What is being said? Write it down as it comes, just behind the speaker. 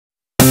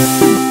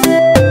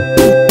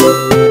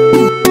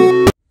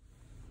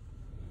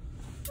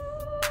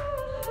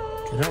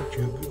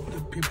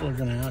are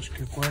going to ask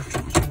you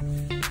questions.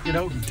 Get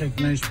out and take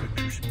nice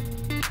pictures.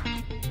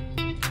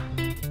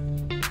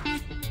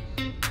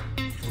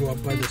 Go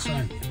up by the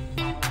sun.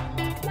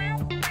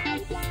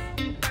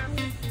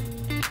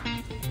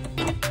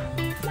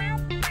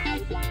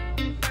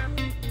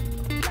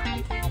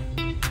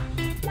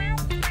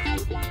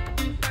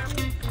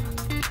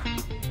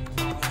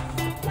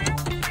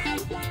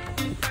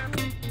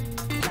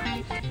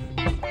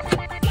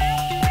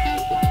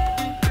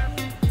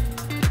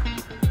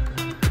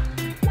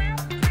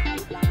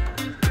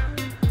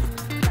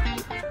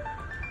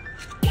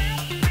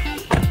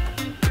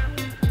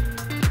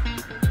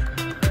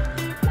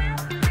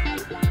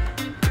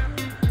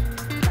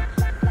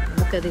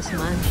 Look at this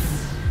mansion.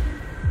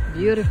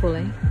 Beautiful,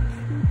 eh?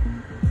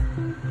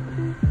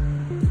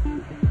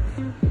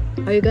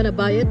 Are you gonna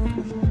buy it?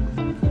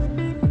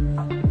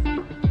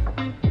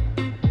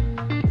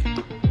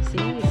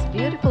 See, it's a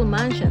beautiful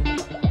mansion.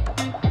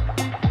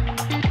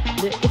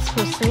 It's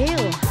for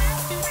sale.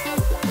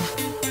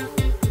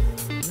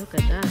 Look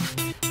at that.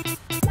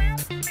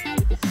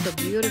 It's so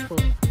beautiful.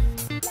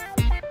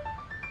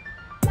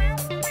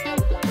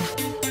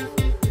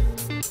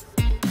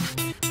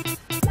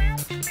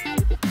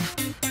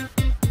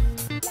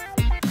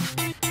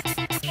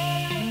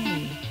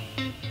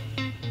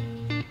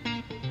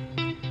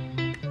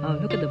 Oh,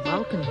 look at the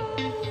balcony.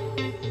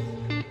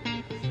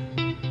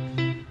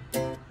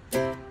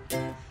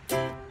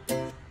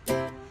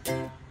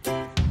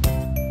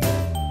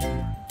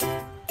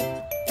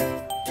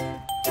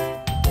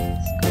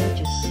 It's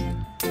gorgeous.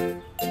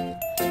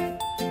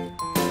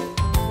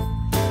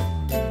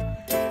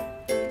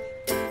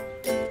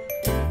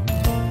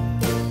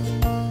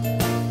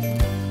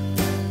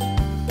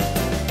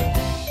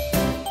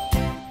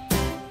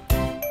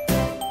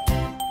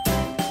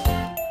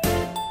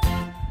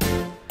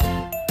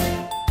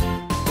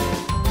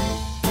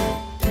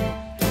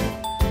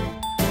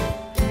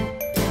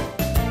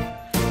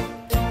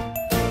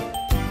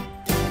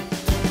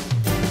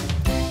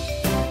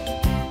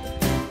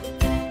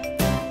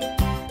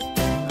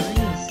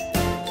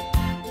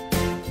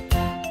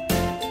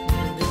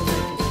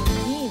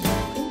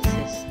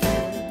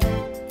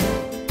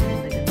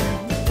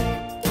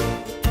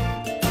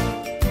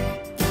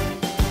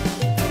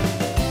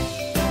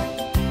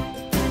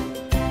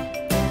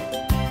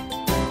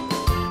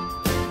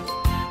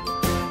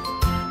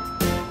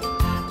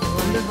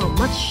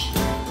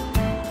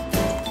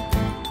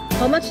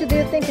 How much do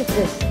you think is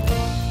this?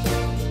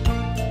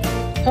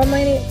 How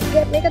many?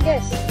 Make a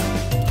guess.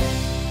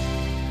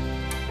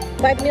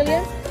 5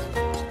 million?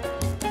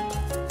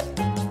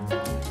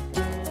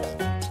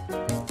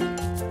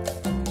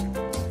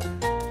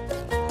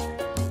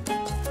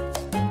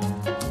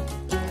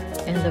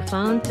 And the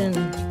fountain.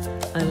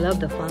 I love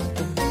the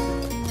fountain.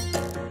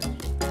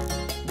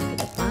 Look at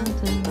the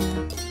fountain.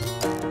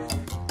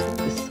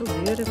 It's so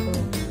beautiful.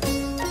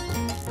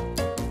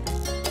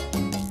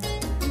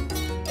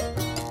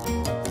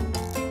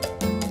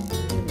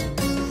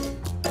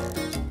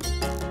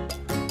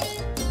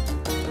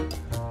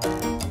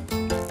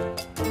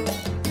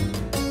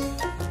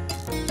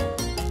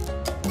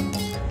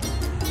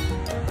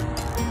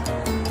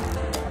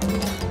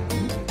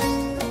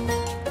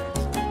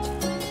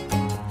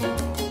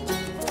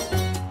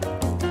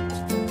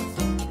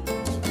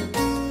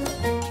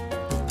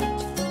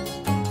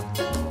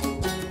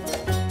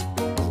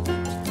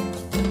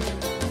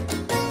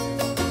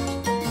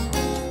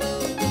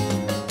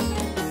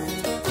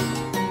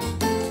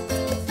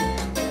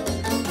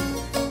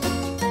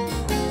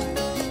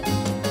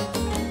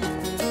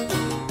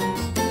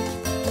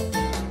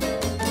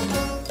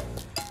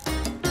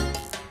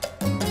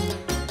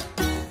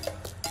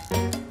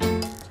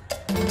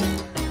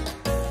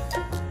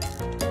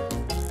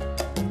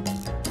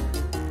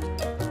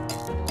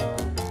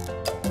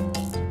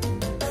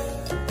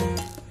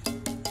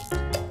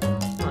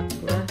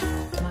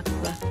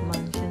 Magrath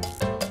Mansion.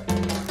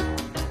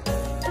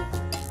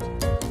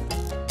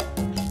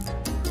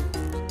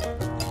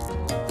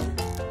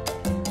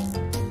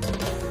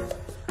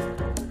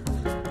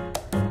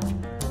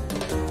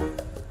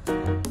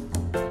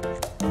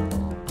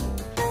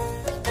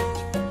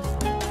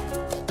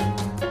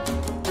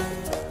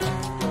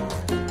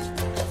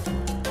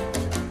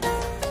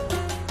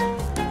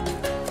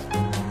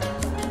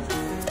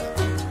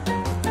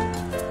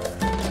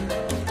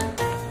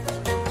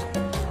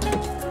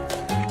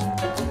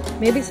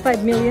 Maybe it's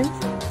 5 million. I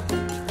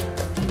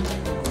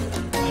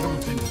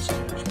don't think it's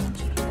that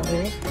expensive.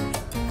 Okay.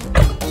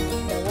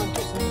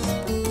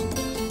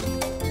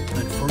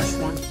 That first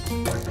one,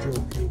 I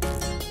drove you.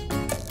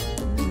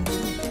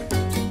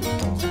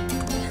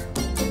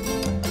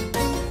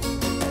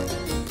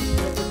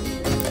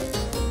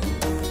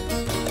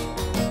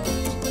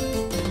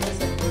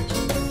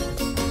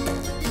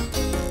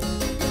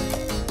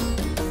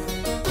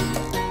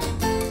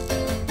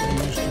 They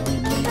used to be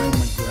Mayor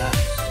Magrath.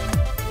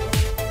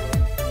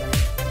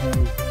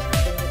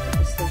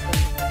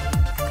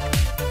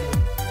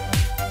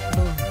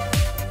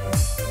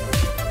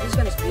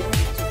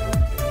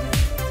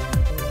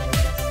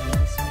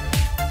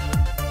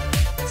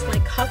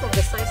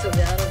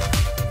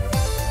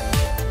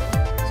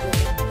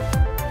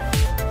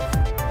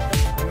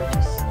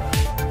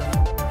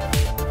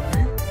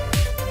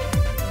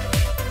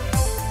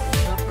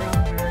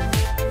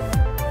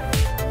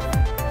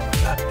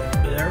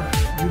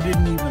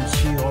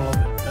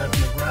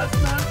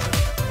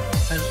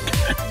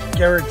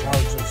 carriage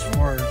houses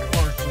for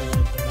horses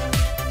at the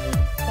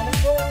back. Can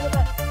I go over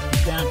that? You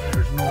can't,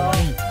 there's no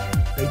lane.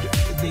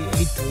 They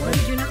ate the How lane,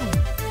 did you know?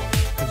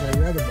 because I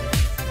read about it.